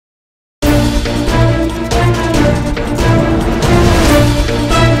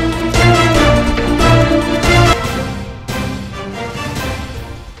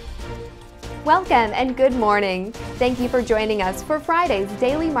a.m. and good morning. Thank you for joining us for Friday's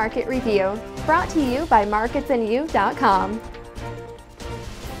Daily Market Review, brought to you by MarketsandYou.com.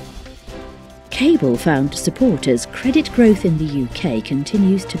 Cable found support as credit growth in the UK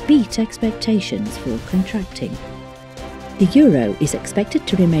continues to beat expectations for contracting. The euro is expected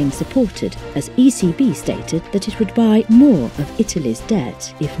to remain supported as ECB stated that it would buy more of Italy's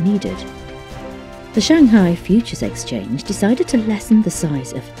debt if needed. The Shanghai Futures Exchange decided to lessen the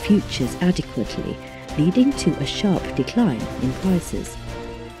size of futures adequately, leading to a sharp decline in prices.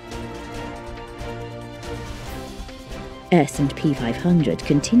 S&P 500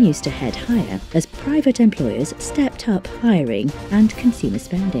 continues to head higher as private employers stepped up hiring and consumer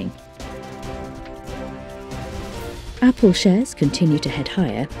spending. Apple shares continue to head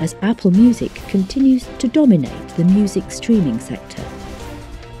higher as Apple Music continues to dominate the music streaming sector.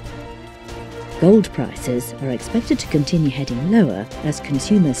 Gold prices are expected to continue heading lower as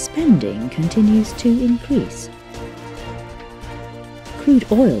consumer spending continues to increase.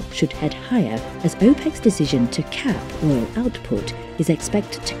 Crude oil should head higher as OPEC's decision to cap oil output is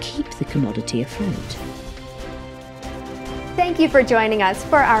expected to keep the commodity afloat. Thank you for joining us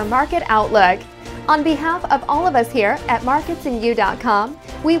for our market outlook. On behalf of all of us here at MarketsandYou.com,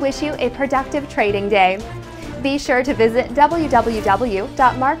 we wish you a productive trading day. Be sure to visit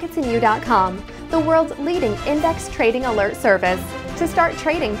www.marketsandYou.com, the world's leading index trading alert service, to start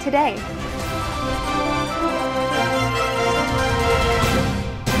trading today.